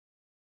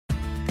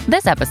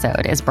This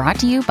episode is brought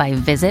to you by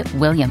Visit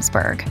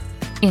Williamsburg.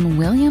 In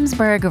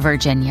Williamsburg,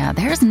 Virginia,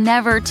 there's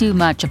never too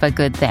much of a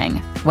good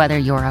thing. Whether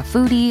you're a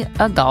foodie,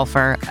 a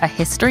golfer, a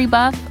history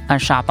buff, a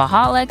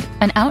shopaholic,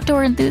 an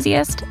outdoor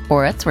enthusiast,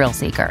 or a thrill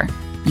seeker,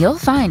 you'll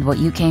find what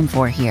you came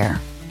for here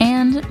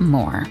and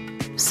more.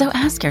 So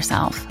ask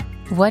yourself,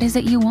 what is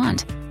it you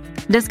want?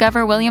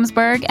 Discover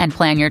Williamsburg and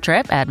plan your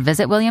trip at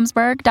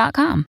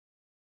visitwilliamsburg.com.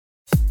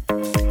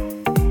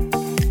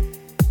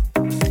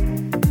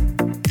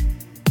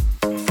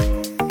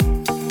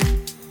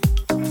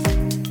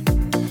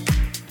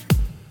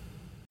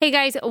 Hey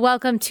guys,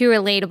 welcome to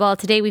Relatable.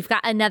 Today we've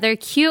got another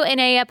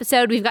Q&A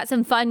episode. We've got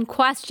some fun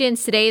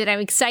questions today that I'm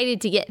excited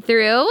to get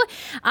through.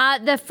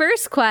 The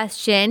first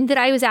question that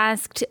I was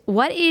asked,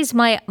 what is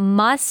my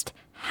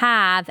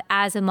must-have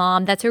as a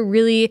mom? That's a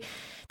really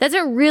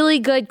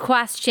good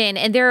question.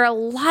 And there are a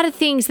lot of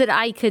things that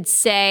I could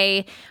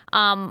say.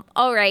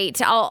 All right,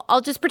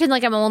 I'll just pretend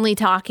like I'm only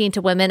talking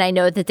to women. I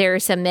know that there are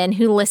some men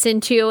who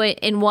listen to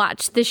and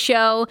watch the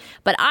show,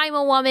 but I'm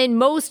a woman.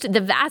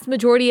 The vast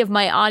majority of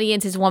my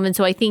audience is women,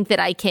 so I think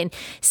that I can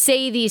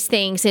say these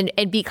things and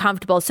be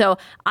comfortable. So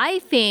I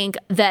think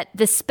that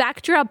the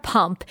Spectra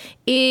pump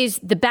is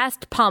the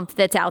best pump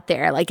that's out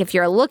there. Like if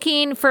you're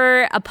looking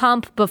for a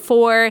pump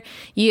before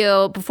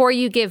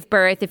you give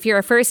birth, if you're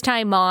a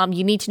first-time mom,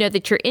 you need to know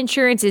that your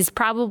insurance is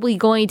probably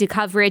going to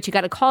cover it. You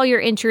got to call your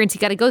insurance.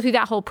 You got to go through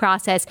that whole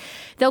process.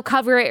 They'll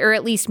cover it, or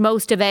at least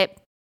most of it.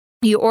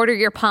 You order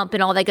your pump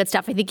and all that good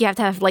stuff. I think you have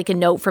to have like a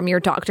note from your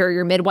doctor or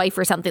your midwife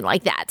or something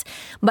like that.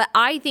 But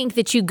I think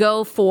that you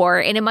go for,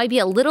 and it might be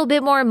a little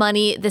bit more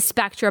money, the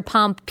Spectra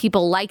pump.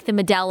 People like the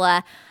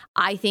Medela.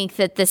 I think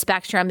that the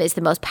Spectrum is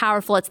the most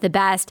powerful. It's the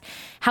best.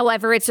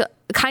 However, it's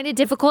kind of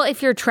difficult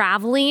if you're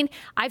traveling.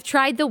 I've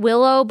tried the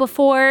Willow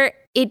before.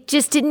 It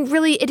just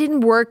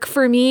didn't work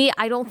for me.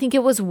 I don't think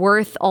it was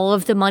worth all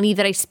of the money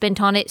that I spent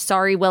on it.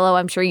 Sorry, Willow.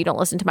 I'm sure you don't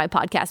listen to my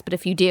podcast, but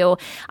if you do,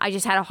 I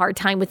just had a hard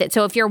time with it.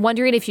 So if you're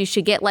wondering if you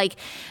should get like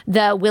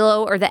the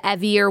Willow or the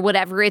Evie or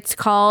whatever it's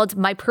called,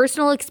 my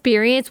personal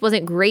experience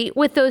wasn't great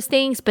with those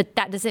things, but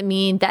that doesn't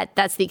mean that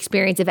that's the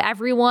experience of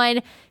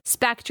everyone.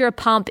 Spectra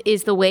pump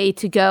is the way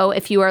to go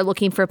if you are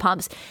looking for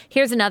pumps.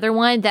 Here's another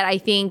one that I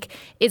think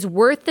is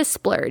worth the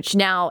splurge.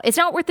 Now, it's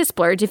not worth the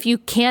splurge if you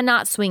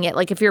cannot swing it.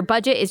 Like if your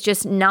budget is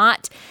just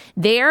not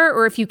there,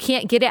 or if you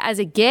can't get it as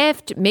a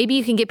gift, maybe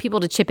you can get people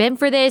to chip in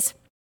for this.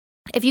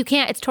 If you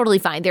can't, it's totally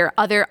fine. There are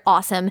other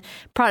awesome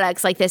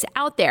products like this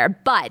out there,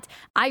 but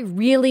I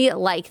really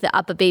like the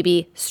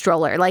UPPAbaby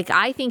stroller. Like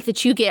I think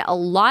that you get a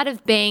lot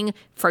of bang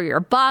for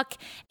your buck,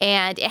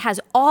 and it has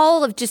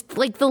all of just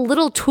like the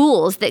little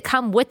tools that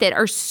come with it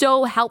are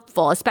so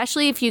helpful,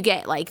 especially if you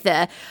get like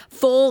the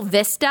full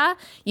Vista.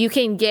 You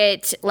can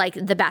get like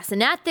the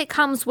bassinet that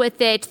comes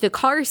with it. The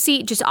car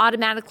seat just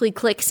automatically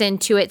clicks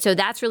into it, so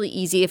that's really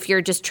easy if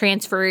you're just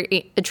transferring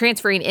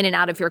in and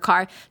out of your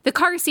car. The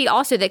car seat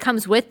also that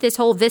comes with this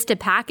whole Vista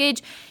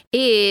package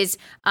is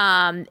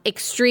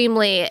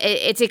extremely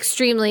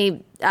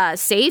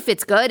safe.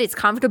 It's good. It's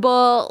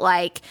comfortable.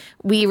 Like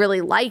we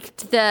really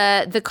liked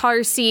the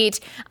car seat.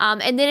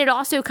 And then it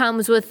also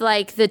comes with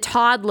like the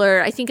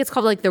toddler, I think it's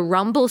called like the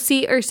rumble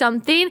seat or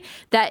something,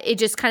 that it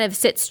just kind of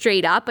sits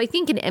straight up. I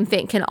think an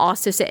infant can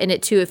also sit in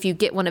it too if you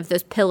get one of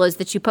those pillows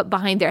that you put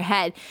behind their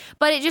head.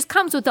 But it just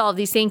comes with all of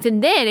these things.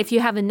 And then if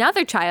you have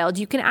another child,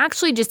 you can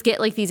actually just get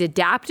like these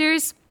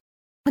adapters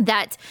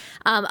that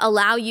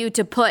allow you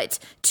to put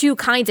two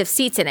kinds of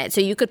seats in it.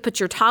 So you could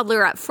put your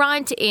toddler up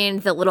front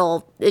in the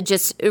little,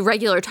 just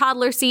regular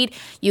toddler seat.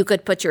 You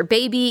could put your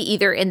baby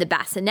either in the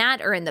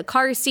bassinet or in the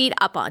car seat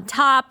up on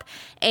top.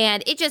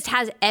 And it just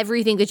has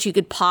everything that you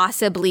could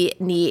possibly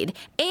need.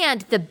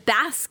 And the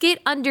basket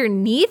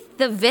underneath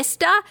the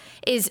Vista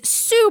is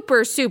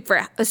super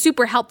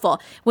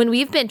helpful. When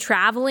we've been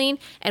traveling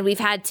and we've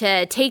had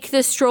to take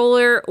the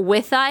stroller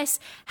with us,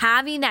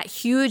 having that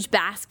huge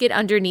basket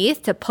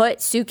underneath to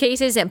put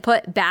suitcases and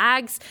put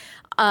bags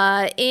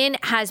in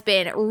has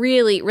been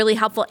really, really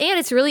helpful. And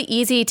it's really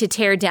easy to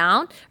tear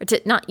down, or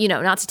to not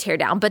to tear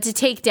down, but to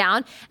take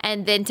down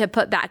and then to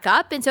put back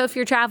up. And so if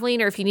you're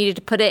traveling or if you needed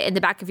to put it in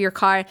the back of your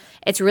car,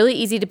 it's really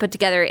easy to put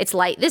together. It's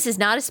light. This is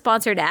not a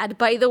sponsored ad,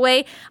 by the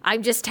way.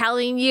 I'm just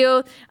telling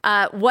you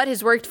what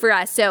has worked for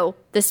us. So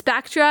the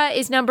Spectra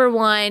is number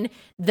one.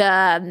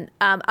 The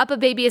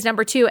UPPAbaby is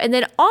number two. And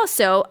then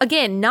also,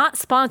 again, not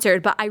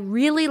sponsored, but I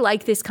really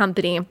like this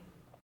company.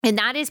 And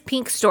that is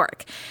Pink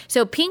Stork.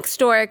 So Pink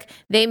Stork,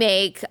 they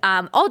make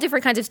all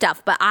different kinds of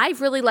stuff, but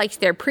I've really liked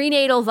their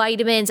prenatal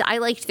vitamins. I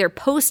liked their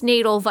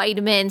postnatal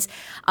vitamins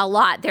a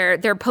lot. Their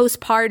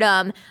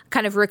postpartum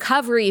kind of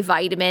recovery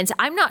vitamins.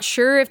 I'm not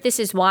sure if this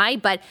is why,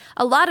 but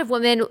a lot of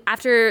women,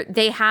 after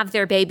they have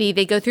their baby,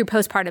 they go through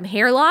postpartum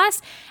hair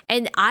loss.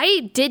 And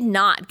I did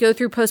not go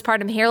through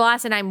postpartum hair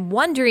loss. And I'm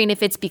wondering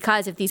if it's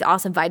because of these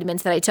awesome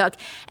vitamins that I took.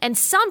 And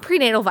some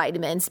prenatal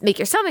vitamins make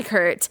your stomach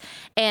hurt.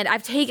 And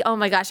oh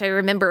my gosh, I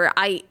remember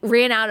I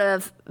ran out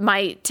of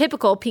my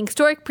typical Pink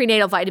Stork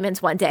prenatal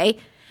vitamins one day,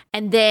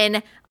 and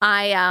then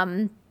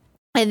I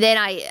And then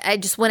I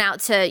just went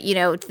out to,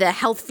 to the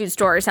health food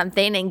store or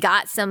something and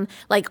got some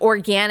like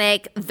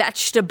organic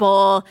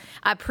vegetable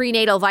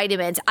prenatal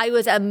vitamins. I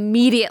was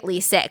immediately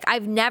sick.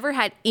 I've never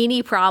had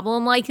any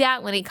problem like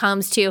that when it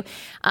comes to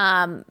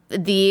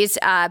these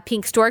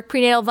Pink Stork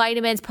prenatal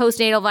vitamins,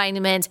 postnatal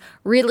vitamins.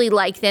 Really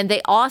like them.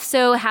 They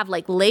also have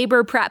like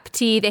labor prep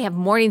tea. They have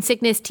morning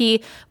sickness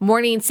tea,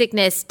 morning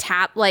sickness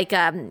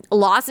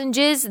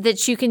lozenges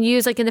that you can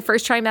use like in the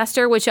first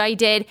trimester, which I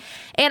did.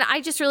 And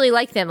I just really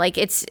like them. Like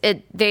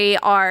they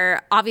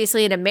are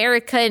obviously an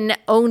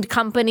American-owned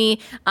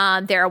company.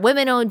 They're a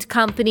women-owned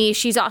company.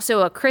 She's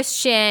also a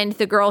Christian,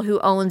 the girl who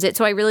owns it.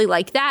 So I really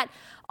like that.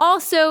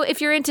 Also,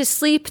 if you're into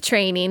sleep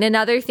training,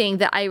 another thing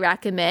that I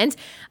recommend,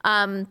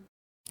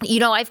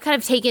 I've kind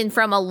of taken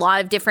from a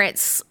lot of different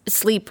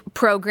sleep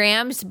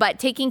programs, but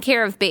taking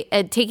care of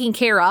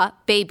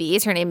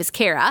babies. Her name is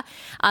Kara.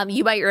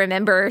 You might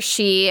remember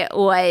she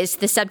was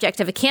the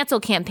subject of a cancel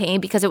campaign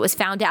because it was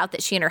found out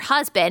that she and her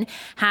husband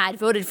had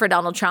voted for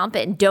Donald Trump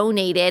and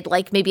donated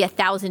like maybe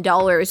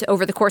 $1,000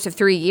 over the course of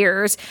 3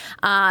 years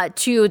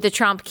to the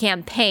Trump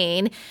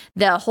campaign.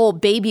 The whole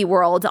baby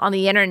world on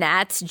the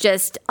internet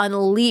just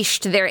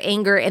unleashed their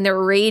anger and their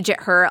rage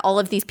at her. All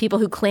of these people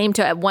who claimed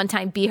to at one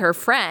time be her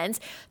friends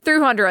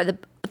threw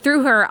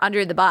her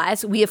under the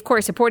bus. We, of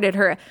course, supported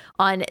her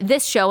on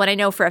this show, and I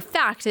know for a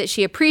fact that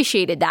she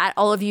appreciated that.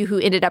 All of you who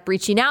ended up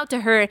reaching out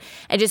to her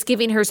and just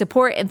giving her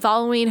support and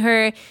following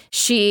her,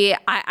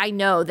 I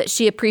know that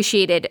she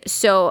appreciated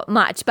so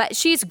much. But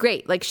she's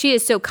great. Like, she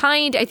is so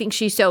kind. I think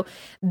she's so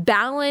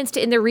balanced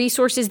in the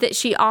resources that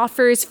she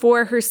offers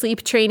for her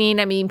sleep training.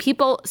 I mean,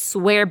 people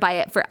swear by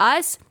it. For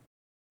us,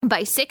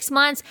 by 6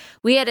 months,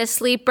 we had a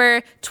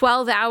sleeper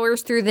 12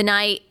 hours through the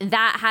night.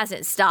 That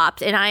hasn't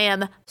stopped. And I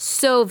am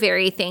so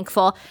very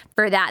thankful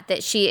for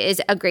that she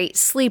is a great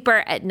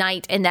sleeper at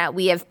night and that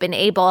we have been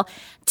able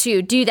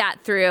to do that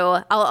through.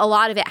 A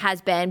lot of it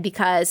has been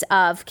because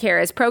of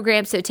Kara's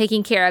program. So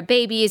taking care of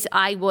babies,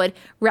 I would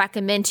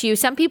recommend to you.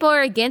 Some people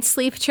are against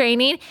sleep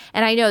training,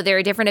 and I know there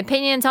are different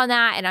opinions on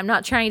that. And I'm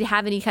not trying to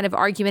have any kind of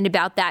argument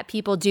about that.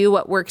 People do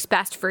what works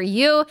best for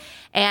you.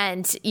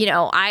 And,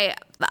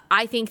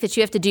 I think that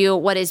you have to do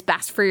what is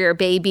best for your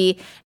baby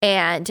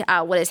and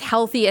what is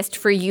healthiest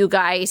for you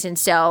guys. And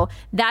so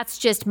that's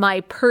just my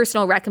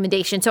personal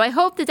recommendation. So I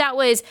hope that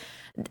was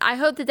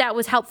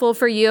helpful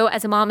for you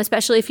as a mom,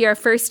 especially if you're a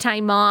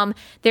first-time mom.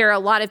 There are a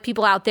lot of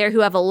people out there who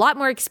have a lot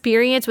more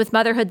experience with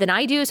motherhood than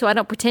I do, so I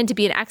don't pretend to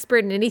be an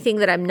expert in anything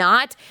that I'm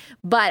not,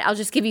 but I'll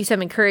just give you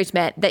some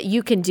encouragement that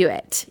you can do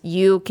it.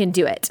 You can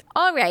do it.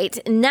 All right,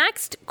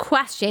 next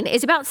question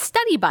is about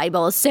study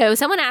Bibles. So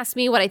someone asked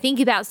me what I think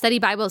about study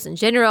Bibles in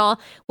general,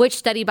 which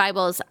study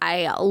Bibles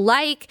I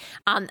like.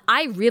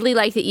 I really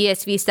like the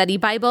ESV Study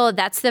Bible.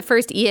 That's the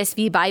first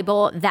ESV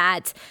Bible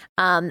that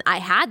I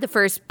had,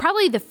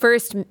 probably the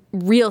first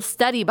real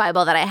study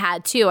Bible that I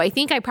had too. I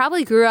think I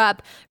probably grew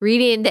up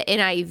reading the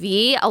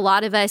NIV. A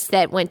lot of us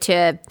that went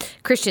to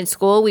Christian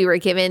school, we were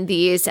given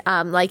these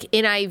like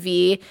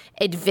NIV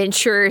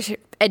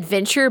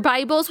adventure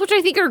Bibles, which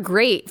I think are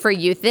great for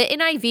youth. The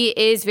NIV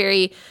is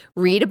very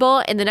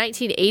readable, and the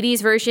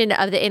 1980s version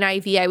of the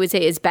NIV, I would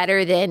say, is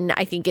better than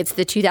I think it's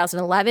the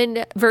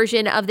 2011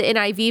 version of the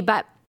NIV.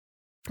 But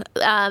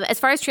as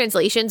far as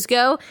translations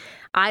go,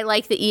 I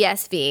like the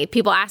ESV.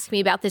 People ask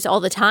me about this all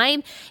the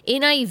time.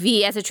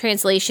 NIV as a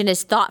translation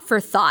is thought for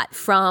thought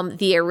from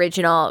the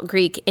original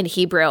Greek and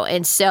Hebrew.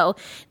 And so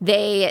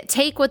they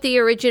take what the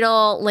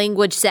original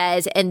language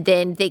says and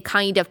then they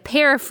kind of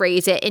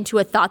paraphrase it into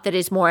a thought that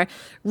is more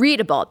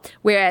readable.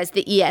 Whereas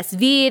the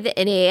ESV, the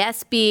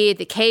NASB,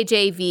 the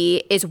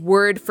KJV is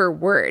word for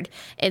word.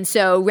 And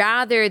so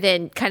rather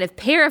than kind of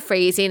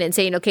paraphrasing and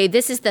saying, okay,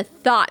 this is the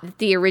thought that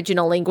the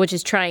original language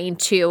is trying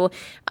to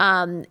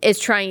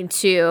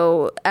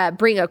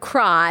bring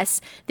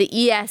across, the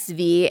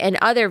ESV and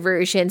other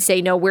versions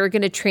say, no, we're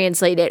going to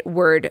translate it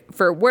word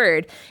for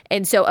word.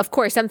 And so, of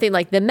course, something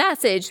like the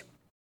Message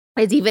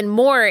is even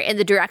more in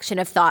the direction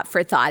of thought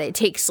for thought. It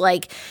takes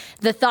like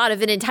the thought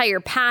of an entire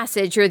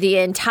passage or the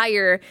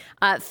entire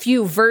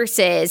few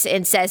verses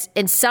and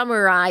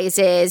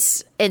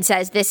summarizes and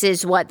says, this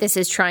is what this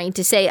is trying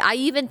to say. I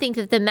even think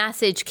that the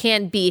Message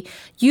can be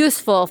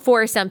useful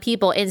for some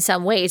people in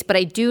some ways, but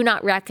I do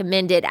not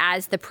recommend it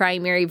as the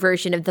primary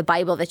version of the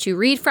Bible that you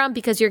read from,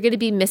 because you're going to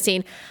be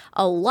missing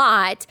a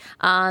lot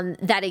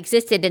that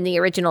existed in the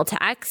original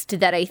text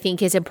that I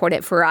think is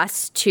important for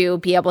us to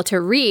be able to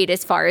read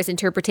as far as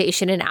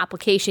interpretation and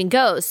application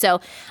goes. So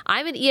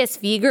I'm an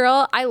ESV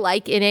girl. I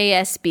like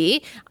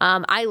NASB.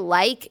 I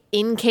like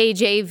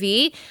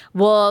NKJV.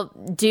 We'll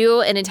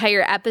do an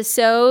entire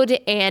episode,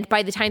 and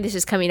by the time this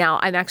is coming out,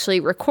 I'm actually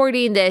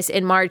recording this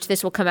in March.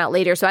 This will come out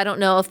later, so I don't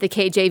know if the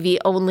KJV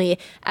only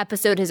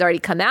episode has already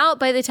come out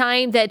by the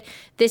time that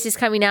this is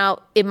coming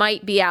out. It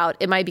might be out.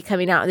 It might be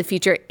coming out in the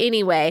future.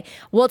 Anyway,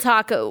 we will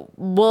talk about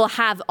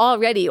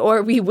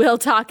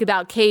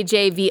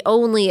KJV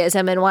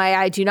onlyism and why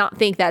I do not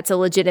think that's a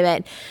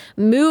legitimate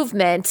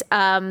movement.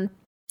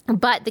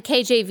 But the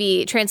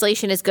KJV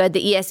translation is good.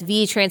 The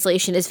ESV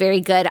translation is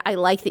very good. I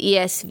like the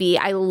ESV.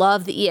 I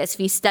love the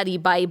ESV Study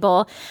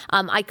Bible.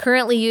 I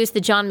currently use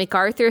the John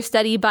MacArthur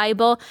Study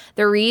Bible.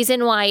 The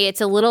reason why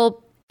it's a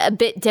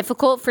bit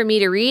difficult for me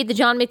to read the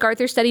John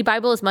MacArthur Study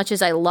Bible as much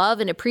as I love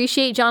and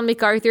appreciate John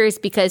MacArthur is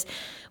because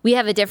we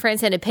have a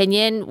difference in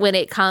opinion when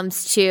it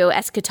comes to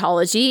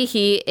eschatology.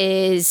 He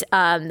is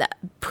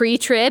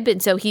pre-trib,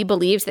 and so he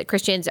believes that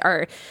Christians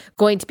are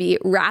going to be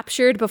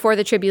raptured before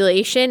the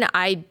tribulation.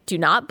 I do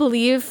not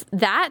believe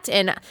that,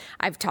 and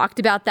I've talked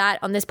about that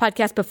on this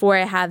podcast before.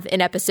 I have an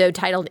episode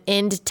titled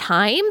End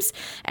Times,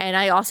 and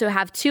I also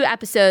have 2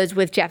 episodes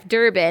with Jeff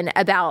Durbin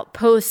about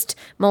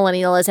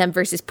post-millennialism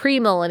versus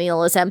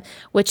pre-millennialism,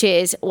 which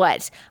is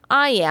what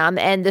I am,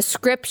 and the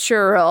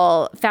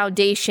scriptural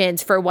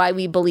foundations for why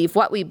we believe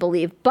what we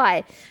believe.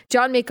 But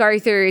John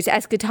MacArthur's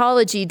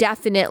eschatology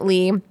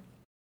definitely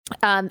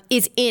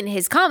is in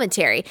his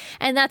commentary.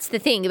 And that's the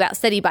thing about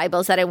study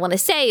Bibles that I want to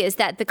say is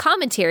that the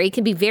commentary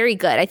can be very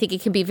good. I think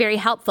it can be very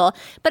helpful,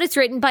 but it's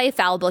written by a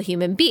fallible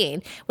human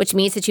being, which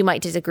means that you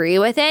might disagree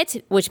with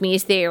it, which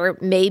means there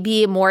may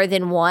be more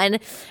than one,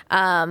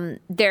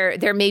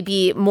 there may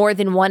be more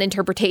than one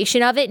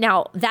interpretation of it.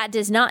 Now, that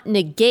does not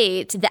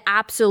negate the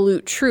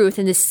absolute truth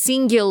and the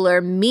singular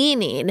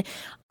meaning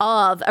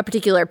of a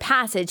particular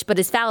passage, but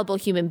as fallible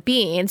human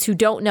beings who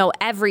don't know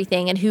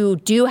everything and who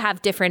do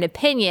have different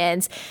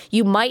opinions,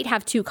 you might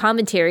have 2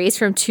 commentaries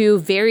from 2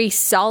 very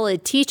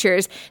solid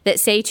teachers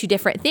that say 2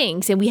 different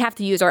things. And we have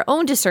to use our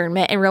own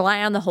discernment and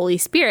rely on the Holy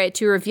Spirit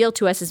to reveal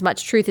to us as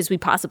much truth as we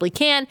possibly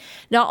can.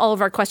 Not all of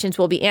our questions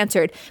will be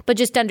answered, but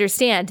just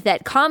understand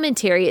that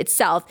commentary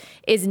itself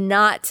is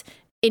not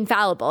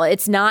infallible.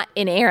 It's not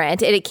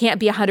inerrant, and it can't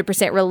be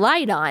 100%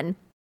 relied on.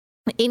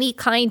 Any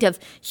kind of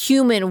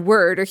human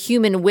word or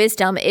human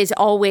wisdom is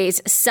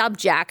always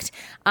subject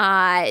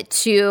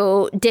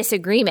to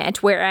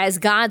disagreement, whereas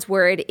God's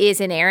word is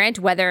inerrant.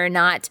 Whether or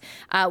not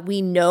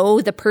we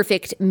know the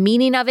perfect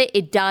meaning of it,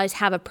 it does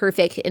have a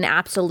perfect and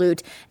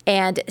absolute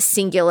and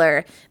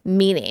singular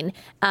meaning.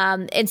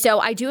 And so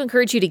I do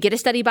encourage you to get a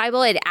study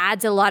Bible. It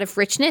adds a lot of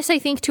richness, I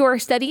think, to our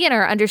study and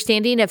our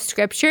understanding of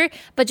Scripture.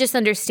 But just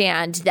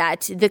understand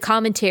that the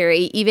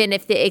commentary, even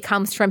if it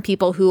comes from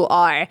people who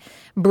are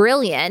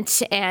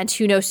brilliant and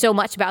who know so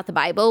much about the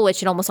Bible,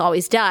 which it almost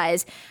always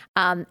does,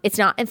 it's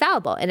not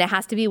infallible, and it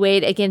has to be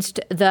weighed against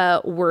the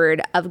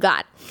Word of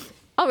God.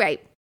 All right.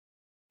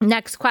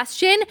 Next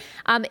question.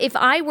 If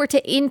I were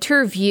to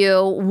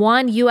interview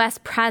one U.S.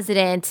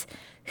 president,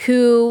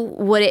 who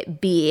would it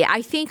be?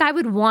 I think I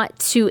would want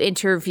to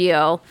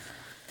interview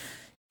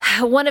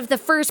one of the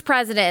first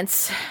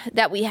presidents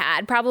that we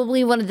had,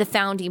 probably one of the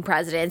founding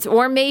presidents,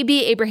 or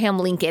maybe Abraham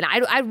Lincoln.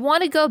 I'd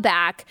want to go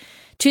back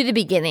to the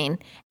beginning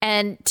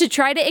and to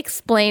try to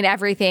explain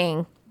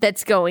everything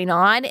that's going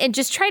on and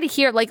just try to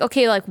hear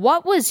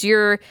what was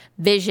your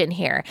vision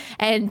here,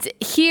 and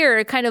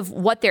hear kind of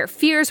what their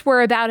fears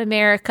were about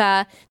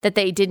America that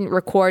they didn't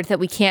record, that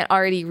we can't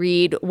already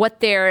read, what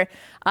their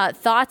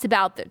thoughts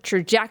about the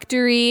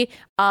trajectory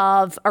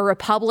of a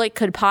republic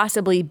could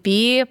possibly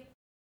be.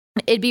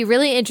 It'd be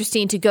really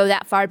interesting to go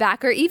that far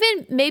back, or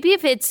even maybe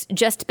if it's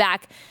just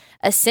back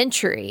a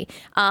century.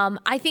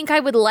 I think I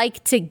would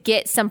like to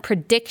get some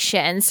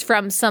predictions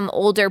from some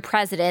older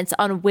presidents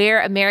on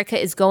where America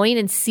is going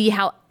and see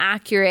how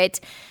accurate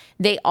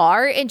they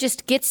are, and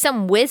just get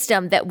some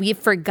wisdom that we've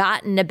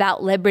forgotten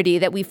about liberty,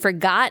 that we've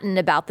forgotten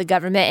about the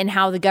government and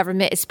how the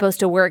government is supposed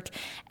to work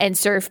and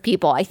serve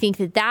people. I think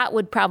that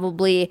would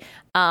probably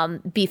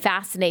be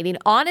fascinating.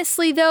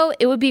 Honestly, though,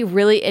 it would be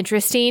really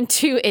interesting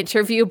to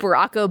interview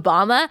Barack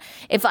Obama.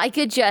 If I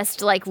could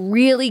just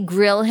really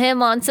grill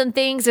him on some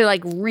things, or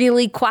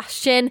really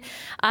question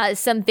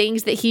some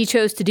things that he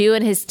chose to do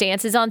and his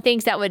stances on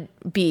things, that would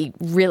be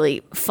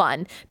really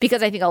fun,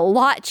 because I think a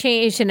lot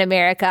changed in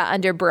America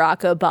under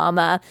Barack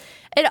Obama.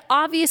 It'd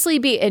obviously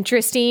be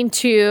interesting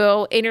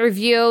to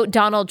interview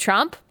Donald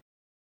Trump.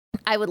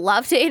 I would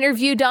love to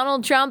interview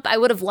Donald Trump. I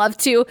would have loved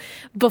to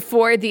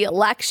before the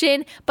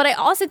election, but I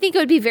also think it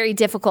would be very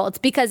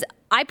difficult, because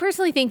I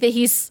personally think that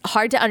he's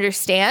hard to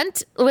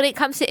understand when it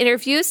comes to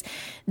interviews,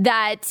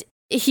 that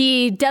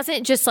he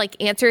doesn't just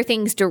answer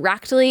things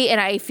directly. And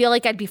I feel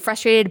like I'd be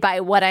frustrated by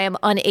what I am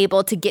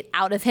unable to get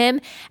out of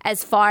him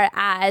as far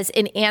as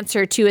an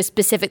answer to a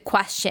specific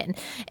question.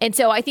 And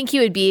so I think he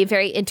would be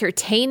very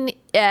entertaining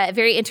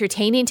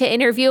to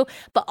interview,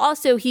 but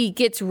also he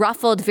gets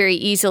ruffled very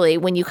easily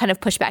when you kind of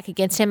push back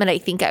against him. And I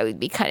think I would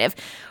be kind of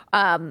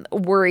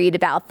worried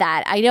about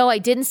that. I know I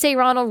didn't say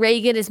Ronald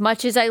Reagan. As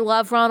much as I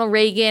love Ronald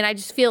Reagan, I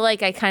just feel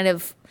like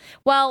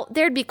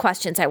there'd be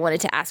questions I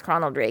wanted to ask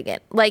Ronald Reagan.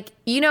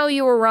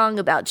 You were wrong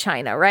about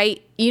China,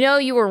 right?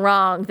 You were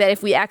wrong that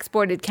if we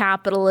exported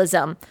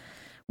capitalism,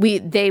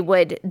 they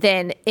would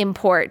then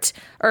import,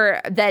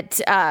 or that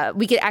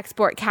we could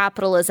export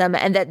capitalism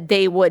and that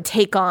they would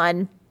take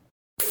on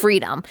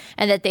freedom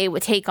and that they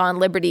would take on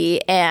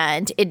liberty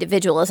and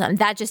individualism.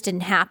 That just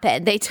didn't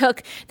happen. They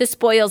took the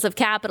spoils of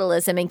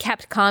capitalism and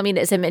kept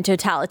communism and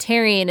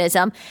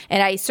totalitarianism.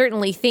 And I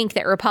certainly think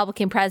that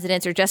Republican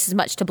presidents are just as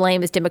much to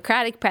blame as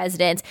Democratic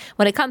presidents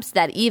when it comes to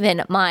that,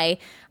 even my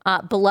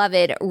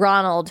beloved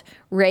Ronald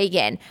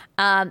Reagan.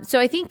 So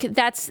I think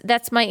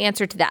that's my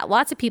answer to that.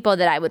 Lots of people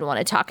that I would want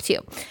to talk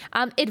to.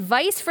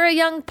 Advice for a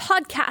young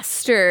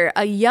podcaster.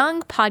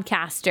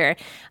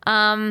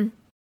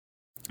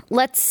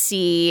 Let's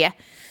see.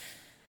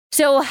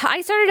 So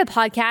I started a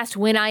podcast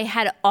when I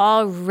had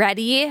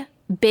already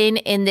been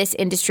in this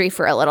industry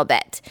for a little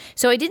bit.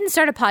 So I didn't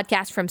start a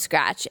podcast from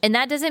scratch. And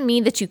that doesn't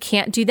mean that you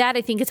can't do that.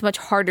 I think it's much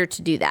harder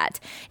to do that.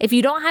 If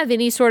you don't have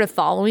any sort of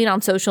following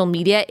on social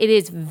media, it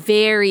is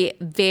very,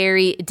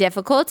 very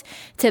difficult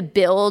to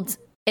build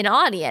an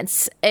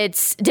audience.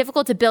 It's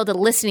difficult to build a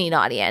listening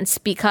audience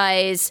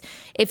because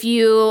if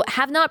you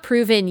have not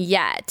proven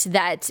yet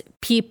that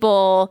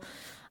people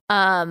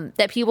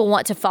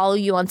want to follow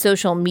you on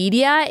social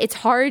media, it's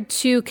hard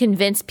to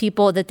convince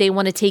people that they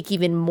want to take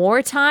even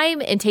more time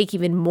and take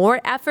even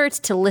more effort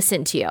to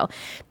listen to you,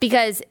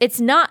 because it's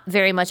not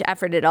very much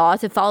effort at all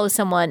to follow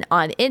someone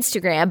on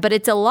Instagram, but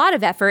it's a lot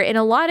of effort and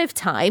a lot of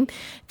time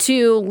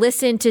to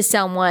listen to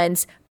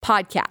someone's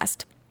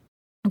podcast.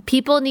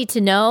 People need to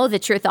know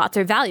that your thoughts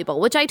are valuable,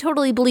 which I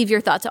totally believe your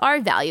thoughts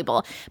are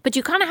valuable, but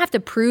you kind of have to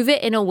prove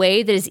it in a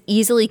way that is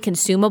easily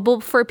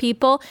consumable for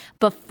people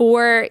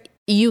before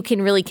you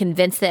can really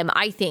convince them,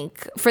 I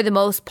think, for the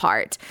most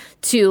part,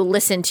 to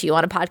listen to you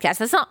on a podcast.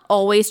 That's not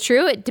always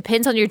true. It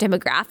depends on your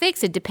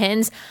demographics. It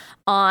depends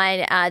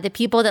on the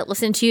people that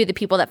listen to you, the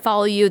people that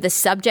follow you, the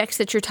subjects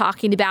that you're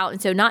talking about.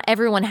 And so not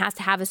everyone has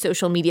to have a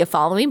social media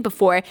following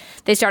before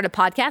they start a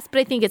podcast, but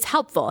I think it's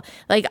helpful.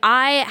 Like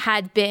I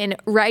had been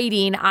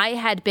writing, I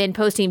had been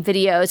posting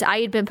videos, I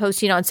had been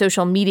posting on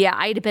social media,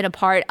 I had been a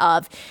part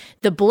of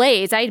The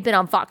Blaze, I had been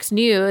on Fox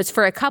News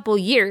for a couple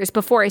years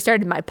before I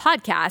started my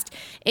podcast.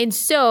 And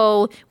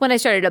so when I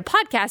started a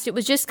podcast, it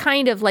was just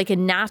kind of like a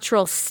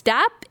natural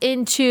step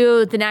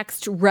into the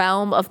next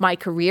realm of my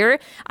career.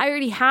 I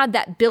already had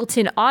that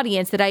built-in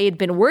audience that I had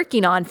been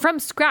working on from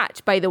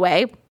scratch, by the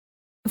way,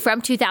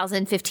 from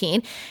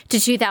 2015 to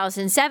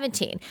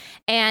 2017.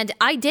 And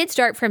I did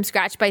start from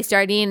scratch by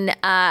starting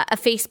a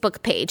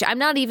Facebook page. I'm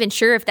not even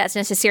sure if that's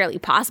necessarily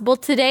possible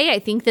today. I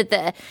think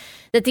that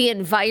the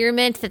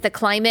environment, that the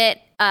climate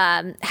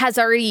has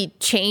already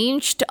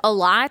changed a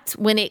lot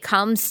when it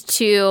comes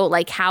to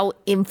like how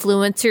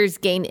influencers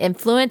gain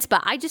influence.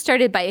 But I just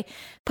started by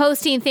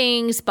posting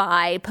things,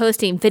 by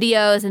posting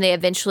videos, and they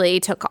eventually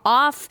took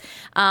off.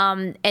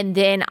 And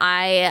then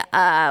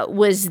I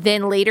was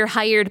then later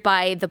hired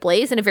by The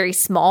Blaze in a very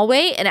small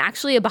way, and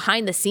actually a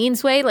behind the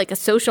scenes way, like a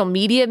social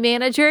media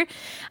manager.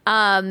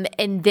 And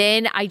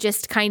then I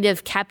just kind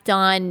of kept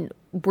on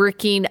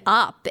working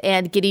up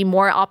and getting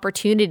more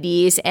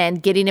opportunities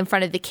and getting in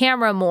front of the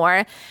camera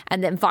more.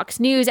 And then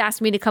Fox News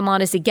asked me to come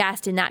on as a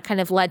guest, and that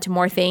kind of led to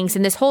more things.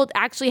 And this whole,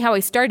 actually how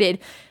I started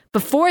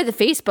before the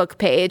Facebook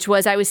page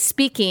was I was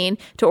speaking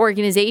to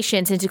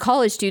organizations and to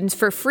college students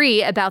for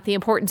free about the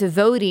importance of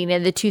voting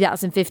in the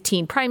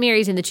 2015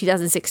 primaries and the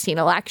 2016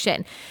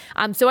 election.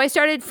 So I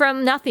started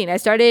from nothing. I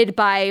started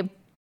by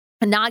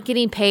not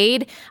getting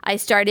paid. I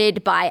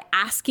started by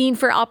asking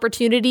for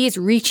opportunities,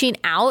 reaching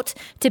out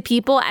to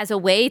people as a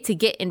way to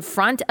get in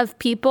front of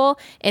people,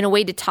 in a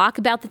way to talk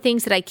about the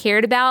things that I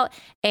cared about.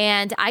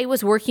 And I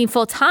was working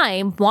full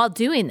time while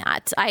doing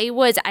that. I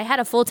had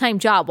a full-time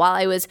job while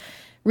I was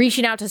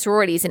reaching out to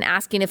sororities and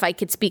asking if I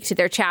could speak to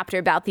their chapter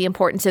about the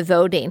importance of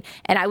voting.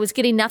 And I was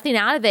getting nothing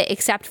out of it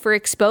except for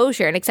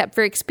exposure and except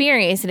for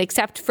experience and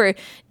except for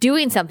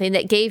doing something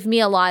that gave me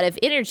a lot of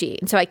energy.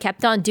 And so I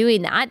kept on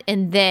doing that.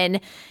 And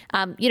then,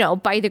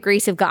 by the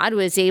grace of God,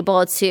 was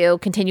able to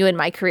continue in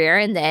my career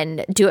and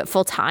then do it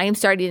full time,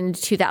 starting in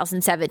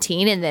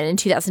 2017. And then in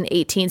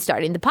 2018,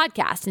 starting the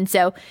podcast. And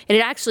so it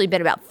had actually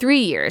been about 3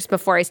 years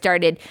before I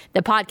started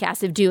the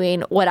podcast of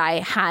doing what I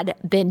had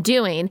been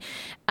doing.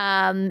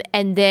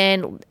 And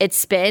then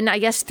it's been, I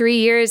guess, 3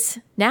 years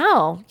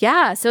now.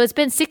 Yeah. So it's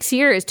been 6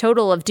 years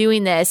total of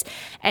doing this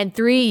and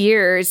 3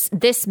 years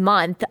this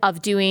month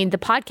of doing the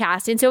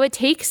podcast. And so it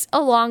takes a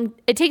long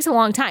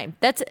time.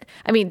 That's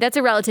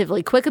a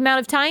relatively quick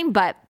amount of time,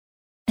 but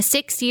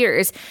 6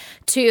 years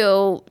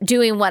to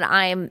doing what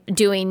I'm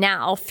doing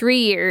now, 3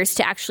 years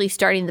to actually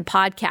starting the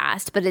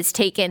podcast, but it's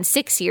taken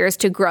 6 years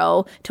to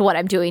grow to what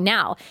I'm doing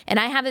now. And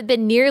I haven't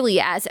been nearly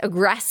as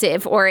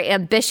aggressive or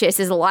ambitious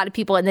as a lot of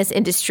people in this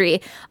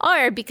industry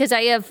are, because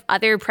I have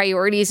other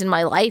priorities in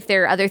my life.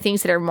 There are other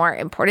things that are more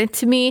important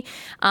to me.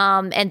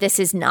 And this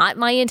is not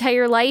my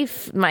entire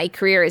life. My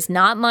career is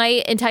not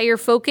my entire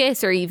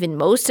focus or even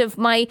most of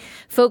my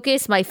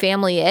focus. My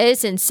family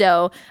is. And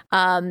so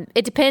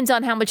it depends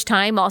on how much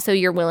time also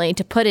you're willing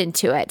to put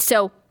into it.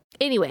 So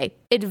anyway,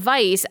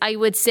 advice, I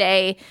would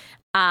say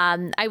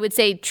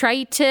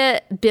try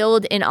to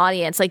build an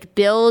audience, like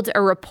build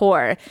a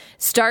rapport.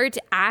 Start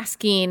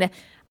asking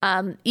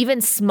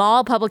even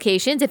small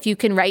publications if you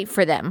can write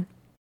for them.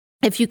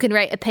 if you can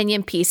write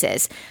opinion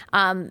pieces,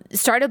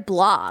 start a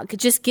blog,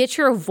 just get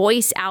your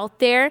voice out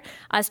there,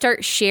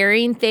 start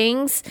sharing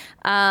things.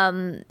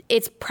 You're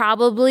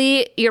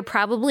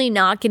probably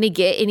not going to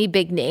get any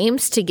big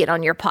names to get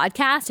on your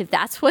podcast if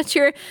that's what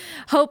you're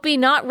hoping,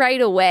 not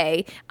right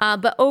away.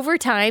 But over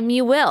time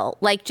you will.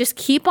 Like, just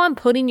keep on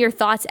putting your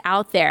thoughts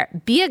out there.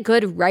 Be a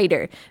good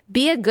writer,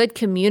 be a good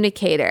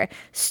communicator,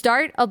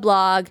 start a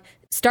blog,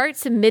 start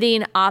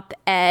submitting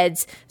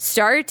op-eds,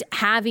 start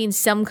having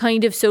some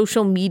kind of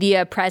social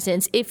media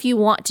presence if you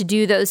want to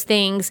do those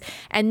things.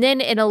 And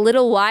then in a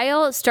little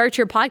while, start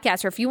your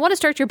podcast. Or if you want to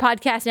start your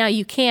podcast now,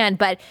 you can,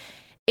 but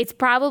it's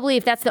probably,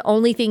 if that's the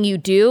only thing you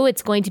do,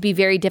 it's going to be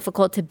very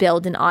difficult to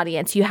build an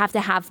audience. You have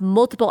to have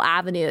multiple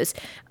avenues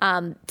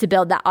to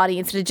build that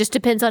audience. And it just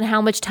depends on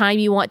how much time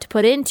you want to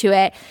put into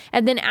it.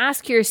 And then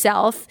ask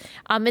yourself,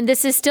 and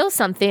this is still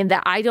something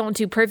that I don't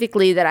do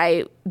perfectly,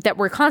 that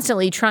we're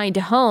constantly trying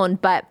to hone,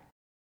 but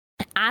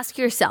ask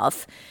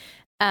yourself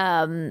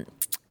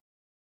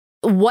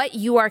what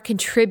you are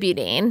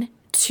contributing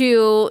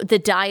to the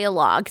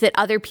dialogue that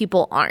other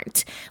people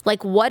aren't.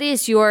 Like, what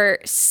is your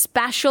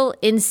special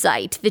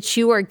insight that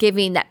you are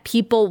giving that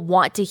people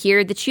want to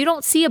hear that you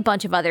don't see a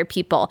bunch of other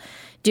people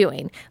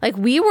doing? Like,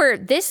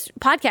 this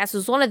podcast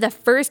was one of the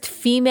first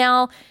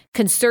female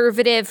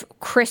conservative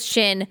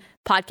Christian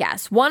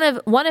podcasts, one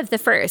of the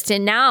first.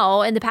 And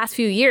now in the past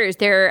few years,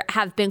 there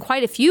have been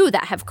quite a few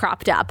that have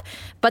cropped up,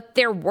 but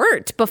there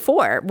weren't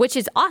before, which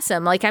is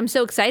awesome. Like, I'm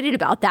so excited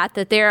about that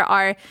there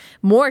are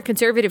more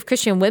conservative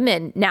Christian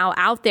women now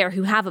out there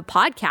who have a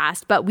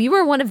podcast, but we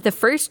were one of the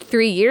first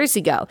 3 years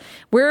ago.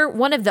 We're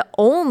one of the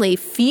only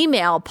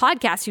female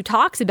podcasts who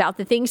talks about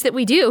the things that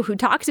we do, who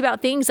talks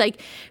about things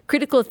like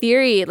critical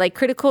theory, like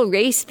critical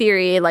race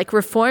theory, like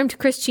Reformed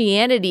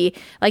Christianity.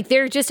 Like,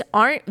 there just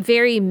aren't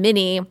very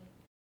many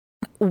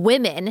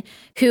women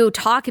who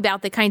talk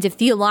about the kinds of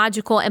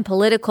theological and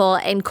political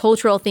and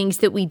cultural things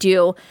that we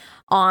do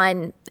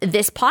on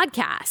this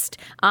podcast,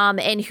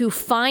 and who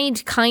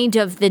find kind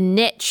of the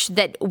niche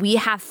that we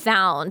have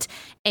found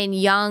in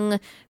young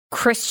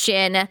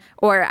Christian,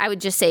 or I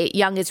would just say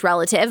young is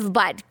relative,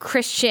 but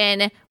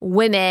Christian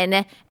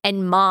women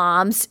and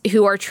moms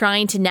who are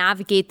trying to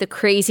navigate the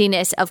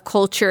craziness of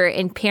culture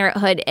and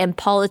parenthood and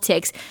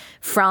politics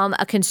from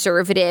a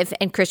conservative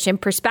and Christian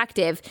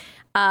perspective.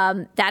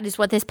 That is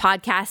what this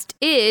podcast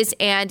is,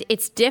 and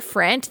it's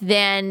different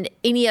than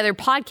any other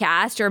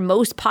podcast or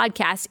most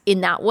podcasts in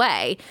that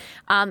way.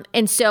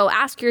 And so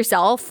ask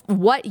yourself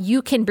what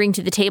you can bring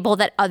to the table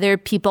that other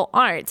people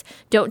aren't.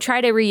 Don't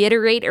try to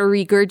reiterate or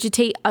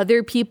regurgitate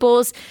other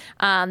people's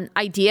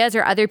ideas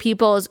or other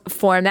people's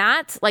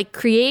formats. Like,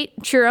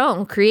 create your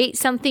own, create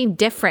something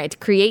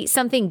different, create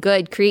something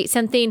good, create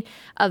something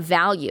of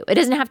value. It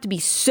doesn't have to be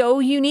so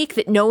unique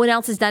that no one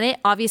else has done it.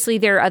 Obviously,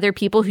 there are other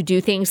people who do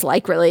things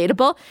like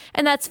Relatable,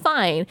 and that's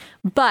fine.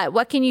 But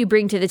what can you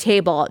bring to the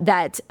table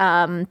that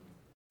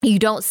you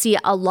don't see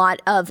a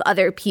lot of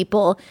other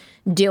people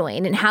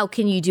doing? And how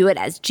can you do it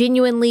as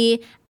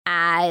genuinely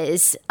and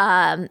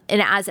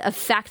as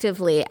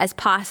effectively as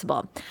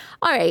possible?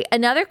 All right,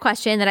 another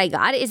question that I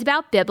got is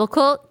about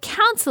biblical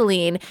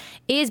counseling.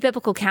 Is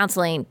biblical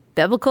counseling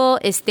biblical?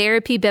 Is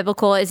therapy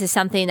biblical? Is this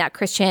something that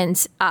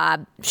Christians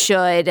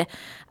should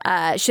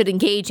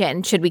engage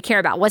in? Should we care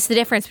about? What's the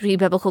difference between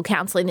biblical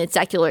counseling and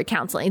secular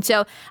counseling?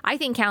 So I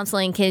think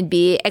counseling can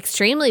be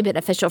extremely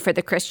beneficial for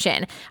the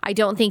Christian. I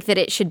don't think that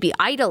it should be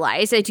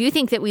idolized. I do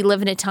think that we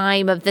live in a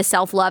time of the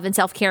self-love and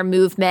self-care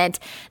movement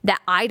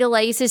that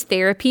idolizes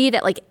therapy,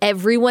 that like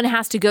everyone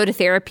has to go to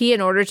therapy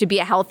in order to be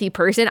a healthy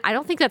person. I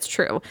don't think that's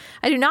true.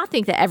 I do not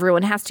think that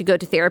everyone has to go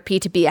to therapy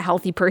to be a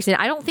healthy person.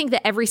 I don't think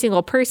that every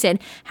single person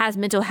has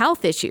mental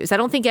health issues. I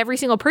don't think every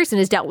single person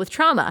has dealt with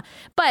trauma,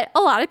 but a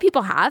lot of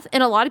people have,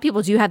 and a lot of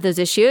people do have those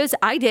issues.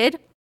 I did.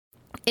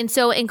 And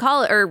so in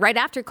college, or right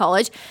after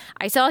college,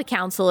 I saw a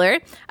counselor,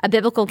 a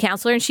biblical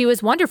counselor, and she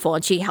was wonderful.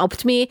 And she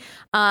helped me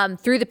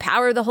through the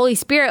power of the Holy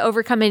Spirit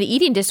overcome an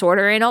eating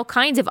disorder and all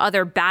kinds of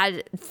other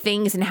bad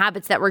things and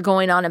habits that were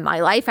going on in my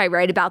life. I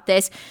write about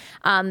this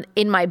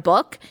in my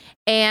book.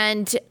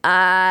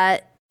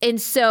 And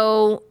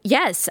so,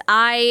 yes,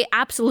 I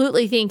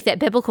absolutely think that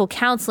biblical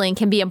counseling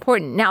can be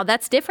important. Now,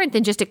 that's different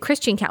than just a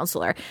Christian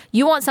counselor.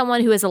 You want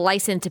someone who is a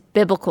licensed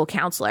biblical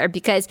counselor,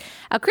 because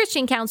a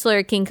Christian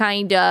counselor can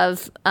kind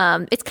of,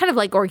 it's kind of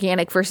like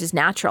organic versus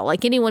natural.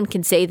 Like, anyone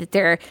can say that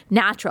they're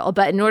natural,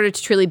 but in order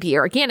to truly be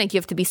organic, you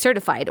have to be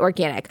certified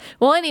organic.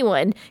 Well,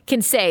 anyone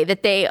can say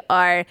that they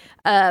are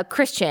a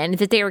Christian,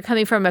 that they are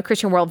coming from a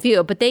Christian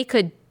worldview, but they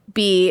could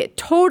be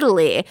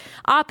totally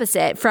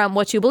opposite from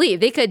what you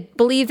believe. They could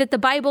believe that the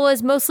Bible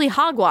is mostly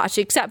hogwash,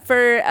 except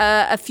for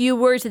a few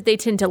words that they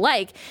tend to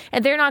like,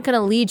 and they're not going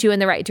to lead you in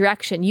the right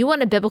direction. You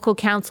want a biblical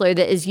counselor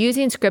that is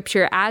using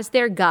scripture as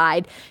their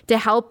guide to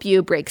help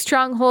you break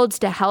strongholds,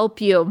 to help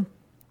you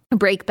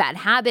break bad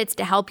habits,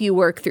 to help you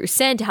work through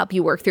sin, to help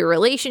you work through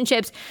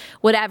relationships,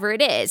 whatever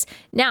it is.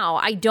 Now,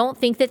 I don't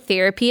think that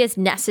therapy is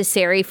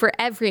necessary for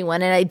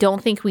everyone, and I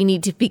don't think we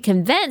need to be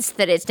convinced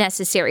that it's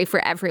necessary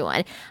for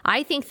everyone.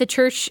 I think the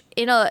church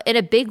in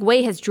a big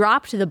way has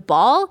dropped the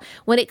ball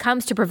when it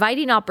comes to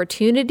providing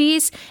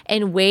opportunities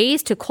and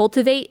ways to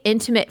cultivate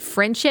intimate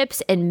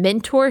friendships and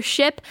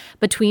mentorship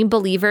between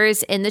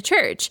believers in the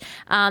church.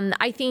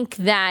 I think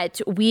that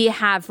we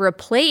have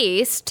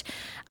replaced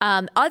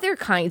other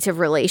kinds of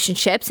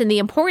relationships and the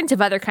importance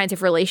of other kinds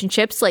of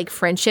relationships like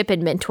friendship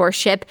and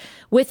mentorship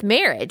with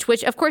marriage,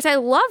 which of course I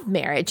love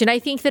marriage. And I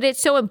think that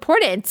it's so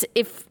important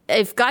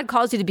if God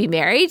calls you to be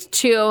married,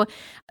 to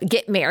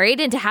get married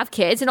and to have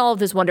kids and all of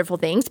those wonderful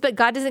things. But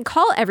God doesn't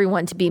call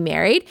everyone to be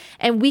married.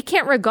 And we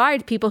can't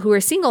regard people who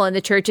are single in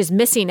the church as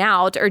missing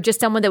out or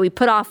just someone that we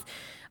put off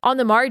on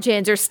the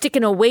margins or stick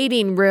in a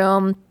waiting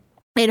room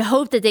and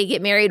hope that they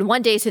get married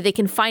one day so they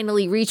can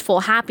finally reach full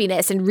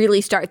happiness and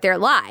really start their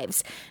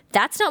lives.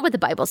 That's not what the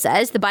Bible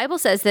says. The Bible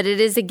says that it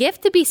is a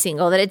gift to be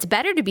single, that it's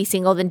better to be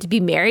single than to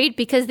be married,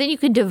 because then you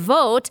can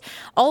devote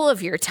all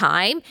of your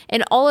time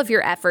and all of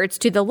your efforts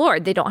to the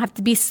Lord. They don't have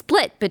to be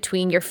split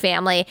between your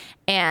family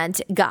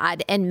and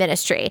God and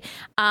ministry.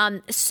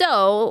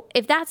 So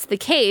if that's the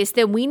case,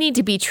 then we need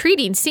to be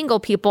treating single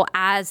people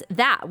as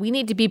that. We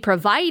need to be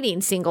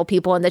providing single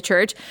people in the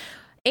church,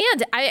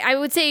 and I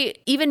would say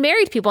even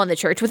married people in the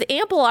church, with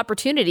ample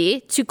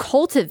opportunity to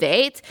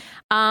cultivate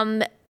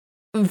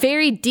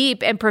very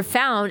deep and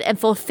profound and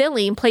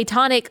fulfilling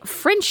platonic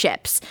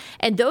friendships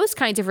and those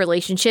kinds of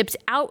relationships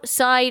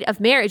outside of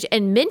marriage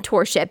and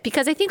mentorship.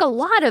 Because I think a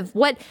lot of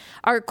what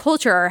our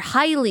culture, our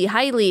highly,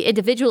 highly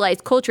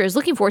individualized culture is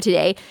looking for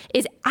today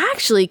is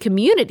actually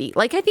community.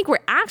 Like, I think we're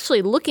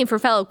actually looking for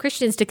fellow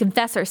Christians to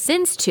confess our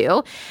sins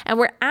to, and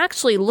we're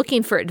actually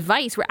looking for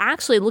advice. We're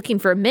actually looking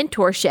for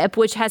mentorship,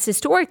 which has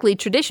historically,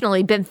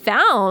 traditionally been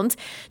found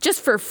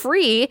just for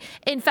free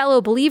in fellow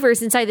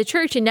believers inside the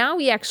church. And now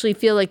we actually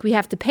feel like we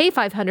have to pay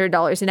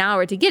 $500 an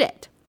hour to get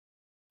it.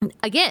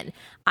 Again,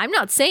 I'm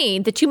not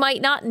saying that you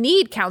might not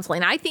need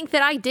counseling. I think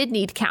that I did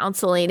need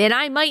counseling, and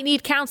I might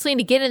need counseling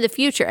again in the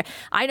future.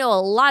 I know a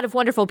lot of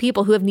wonderful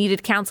people who have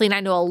needed counseling. I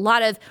know a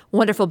lot of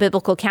wonderful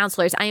biblical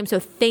counselors. I am so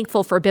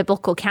thankful for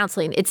biblical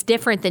counseling. It's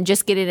different than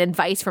just getting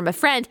advice from a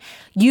friend.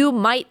 You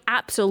might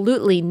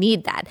absolutely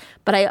need that.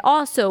 But I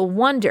also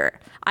wonder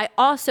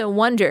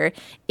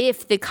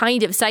if the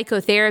kind of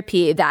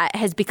psychotherapy that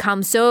has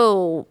become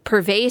so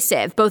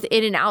pervasive, both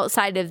in and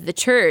outside of the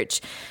church,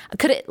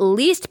 could at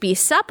least be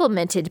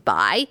supplemented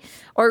by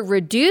or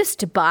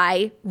reduced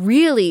by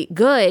really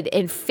good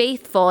and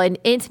faithful and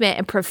intimate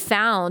and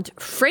profound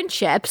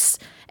friendships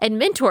and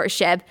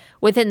mentorship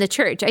within the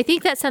church. I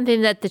think that's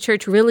something that the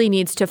church really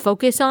needs to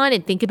focus on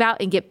and think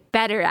about and get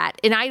better at.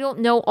 And I don't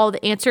know all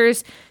the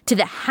answers to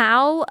the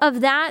how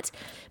of that,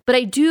 but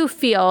I do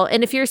feel,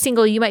 and if you're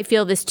single, you might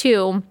feel this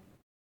too,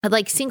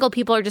 like single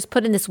people are just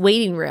put in this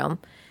waiting room,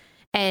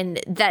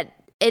 and that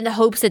in the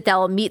hopes that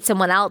they'll meet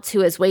someone else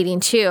who is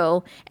waiting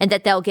too, and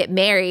that they'll get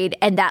married,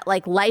 and that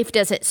like life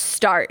doesn't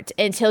start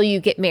until you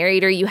get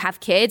married or you have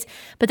kids.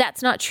 But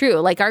that's not true.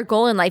 Like, our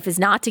goal in life is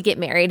not to get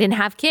married and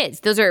have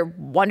kids. Those are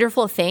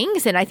wonderful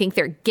things, and I think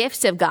they're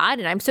gifts of God,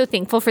 and I'm so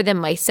thankful for them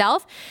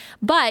myself.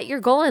 But your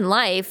goal in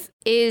life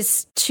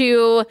is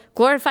to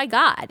glorify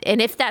God.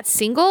 And if that's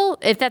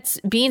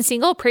being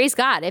single, praise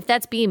God. If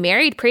that's being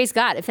married, praise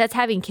God. If that's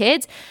having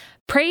kids,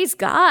 praise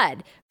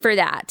God for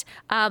that.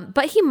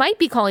 But he might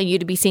be calling you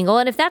to be single.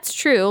 And if that's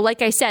true,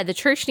 like I said, the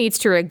church needs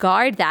to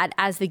regard that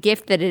as the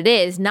gift that it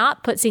is,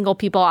 not put single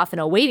people off in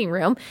a waiting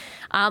room,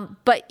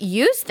 but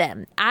use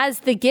them as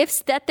the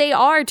gifts that they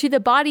are to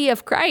the body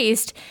of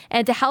Christ,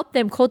 and to help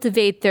them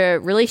cultivate the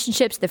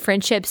relationships, the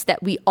friendships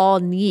that we all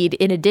need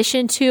in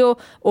addition to,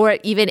 or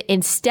even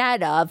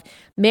instead of,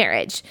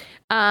 marriage.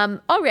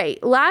 All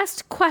right,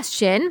 last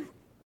question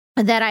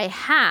that I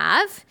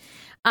have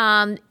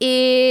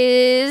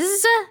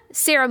is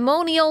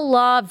ceremonial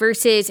law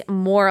versus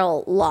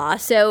moral law.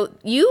 So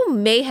you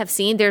may have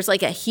seen there's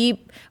like a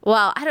heap.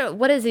 Well,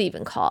 what is it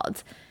even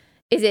called?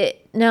 I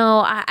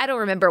don't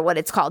remember what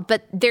it's called,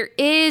 but there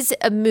is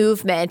a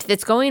movement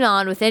that's going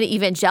on within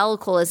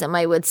evangelicalism,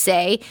 I would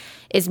say,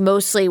 is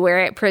mostly where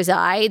it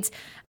presides,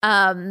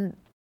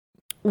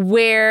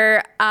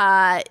 where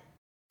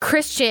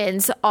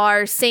Christians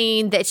are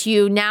saying that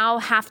you now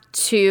have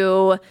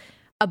to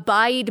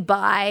abide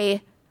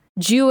by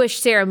Jewish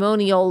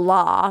ceremonial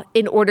law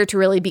in order to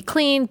really be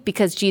clean,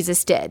 because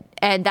Jesus did.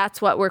 And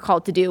that's what we're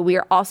called to do. We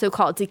are also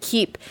called to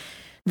keep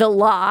the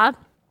law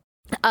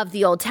of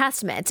the Old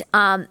Testament.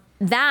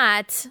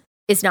 That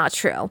is not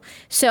true.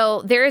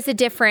 So there is a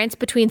difference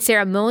between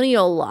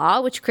ceremonial law,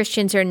 which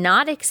Christians are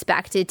not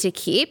expected to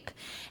keep,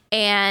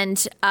 and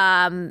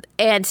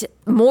the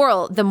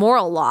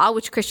moral law,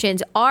 which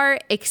Christians are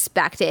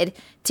expected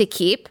to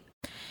keep.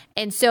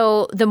 And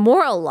so the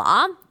moral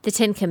law The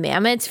Ten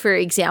Commandments, for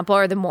example,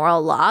 are the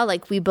moral law.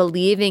 Like, we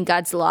believe in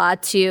God's law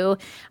to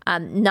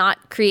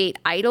not create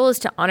idols,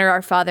 to honor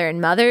our father and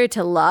mother,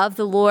 to love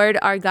the Lord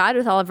our God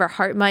with all of our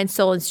heart, mind,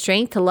 soul, and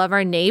strength, to love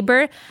our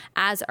neighbor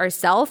as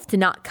ourselves, to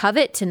not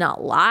covet, to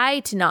not lie,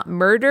 to not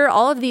murder.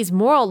 All of these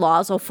moral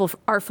laws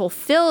are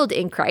fulfilled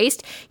in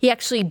Christ. He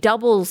actually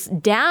doubles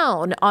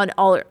down on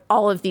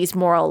all of these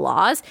moral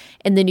laws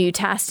in the New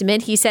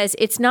Testament. He says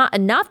it's not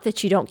enough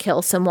that you don't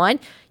kill someone.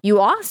 You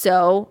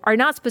also are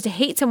not supposed to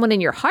hate someone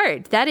in your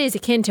heart. That is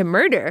akin to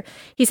murder.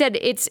 He said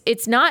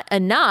it's not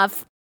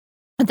enough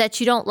that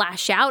you don't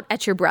lash out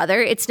at your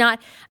brother. It's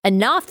not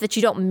enough that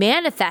you don't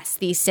manifest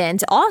these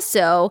sins.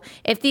 Also,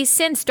 if these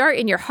sins start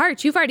in your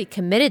heart, you've already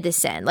committed the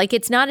sin. Like,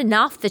 it's not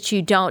enough that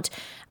you don't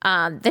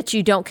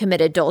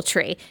commit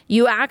adultery.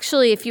 You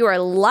actually, if you are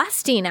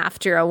lusting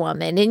after a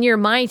woman in your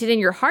mind and in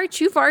your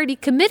heart, you've already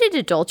committed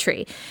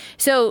adultery.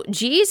 So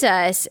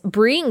Jesus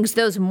brings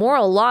those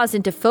moral laws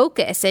into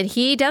focus, and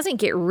he doesn't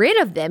get rid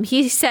of them.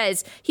 He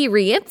says he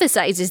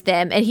reemphasizes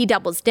them, and he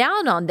doubles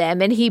down on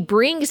them, and he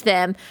brings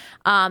them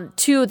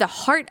to the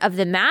heart of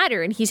the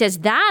matter. And he says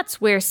that's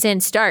where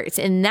sin starts,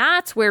 and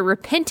that's where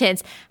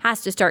repentance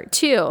has to start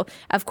too.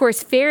 Of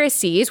course,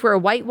 Pharisees were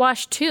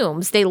whitewashed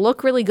tombs. They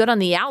look really good on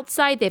the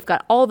outside. They've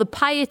got all the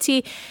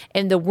piety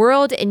in the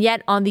world, and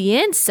yet on the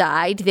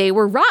inside, they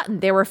were rotten.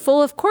 They were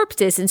full of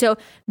corpses. And so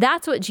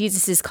that's what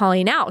Jesus is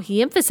calling out.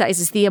 He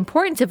emphasizes the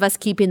importance of us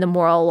keeping the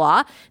moral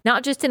law,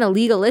 not just in a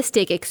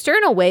legalistic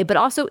external way, but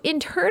also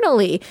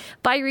internally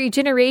by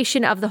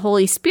regeneration of the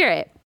Holy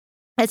Spirit.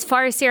 As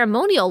far as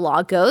ceremonial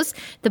law goes,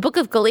 the book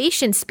of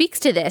Galatians speaks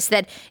to this,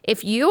 that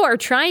if you are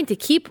trying to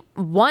keep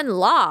one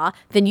law,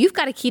 then you've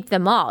got to keep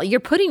them all.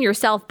 You're putting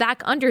yourself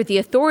back under the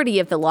authority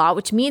of the law,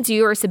 which means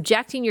you are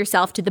subjecting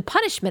yourself to the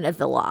punishment of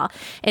the law.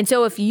 And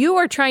so if you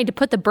are trying to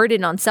put the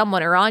burden on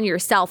someone or on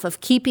yourself of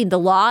keeping the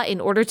law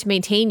in order to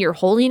maintain your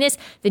holiness,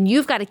 then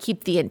you've got to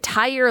keep the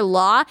entire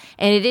law,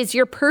 and it is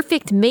your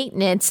perfect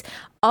maintenance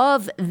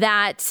of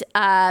that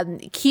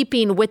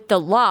keeping with the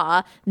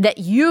law that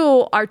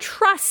you are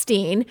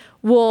trusting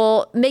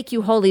will make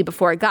you holy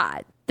before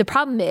God. The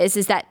problem is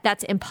that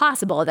that's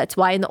impossible. That's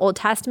why in the Old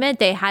Testament,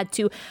 they had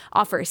to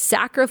offer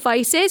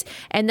sacrifices.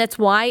 And that's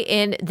why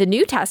in the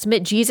New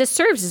Testament, Jesus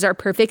serves as our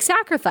perfect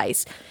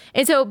sacrifice.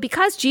 And so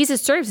because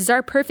Jesus serves as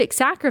our perfect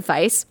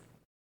sacrifice,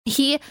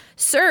 he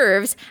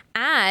serves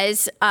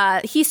as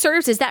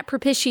that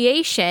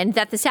propitiation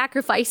that the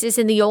sacrifices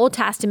in the Old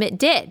Testament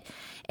did.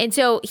 And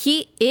so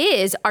he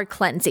is our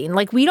cleansing.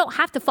 Like, we don't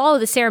have to follow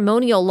the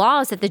ceremonial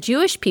laws that the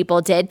Jewish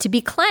people did to be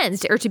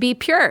cleansed or to be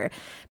pure,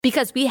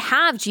 because we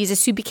have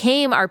Jesus who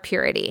became our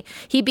purity.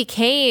 He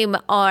became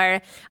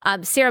our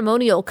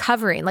ceremonial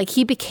covering. Like,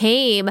 he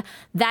became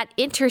that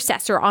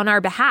intercessor on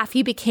our behalf.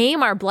 He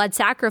became our blood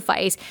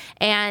sacrifice.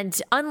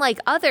 And unlike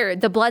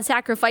the blood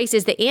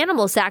sacrifices, the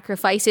animal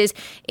sacrifices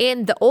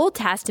in the Old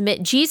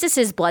Testament,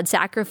 Jesus's blood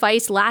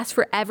sacrifice lasts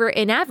forever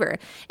and ever.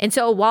 And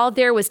so while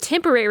there was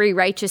temporary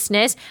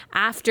righteousness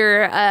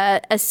after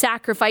a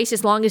sacrifice,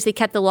 as long as they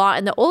kept the law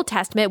in the Old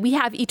Testament, we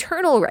have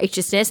eternal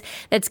righteousness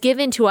that's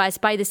given to us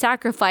by the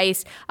sacrifice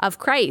of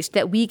Christ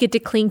that we get to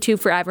cling to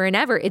forever and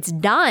ever. It's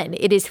done.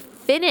 It is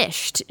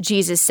finished,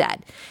 Jesus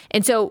said.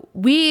 And so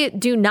we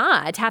do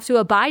not have to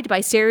abide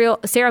by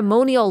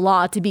ceremonial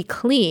law to be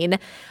clean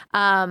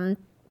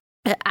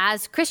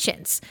as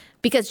Christians,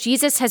 because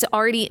Jesus has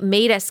already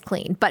made us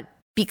clean. But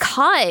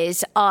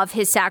because of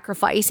his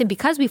sacrifice and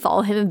because we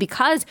follow him and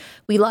because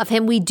we love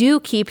him, we do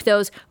keep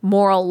those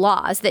moral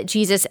laws that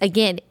Jesus,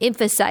 again,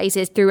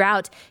 emphasizes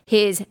throughout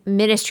his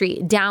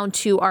ministry down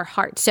to our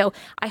hearts. So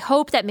I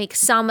hope that makes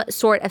some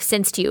sort of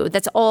sense to you.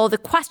 That's all the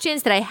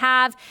questions that I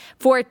have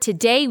for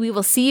today. We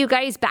will see you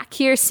guys back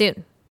here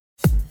soon.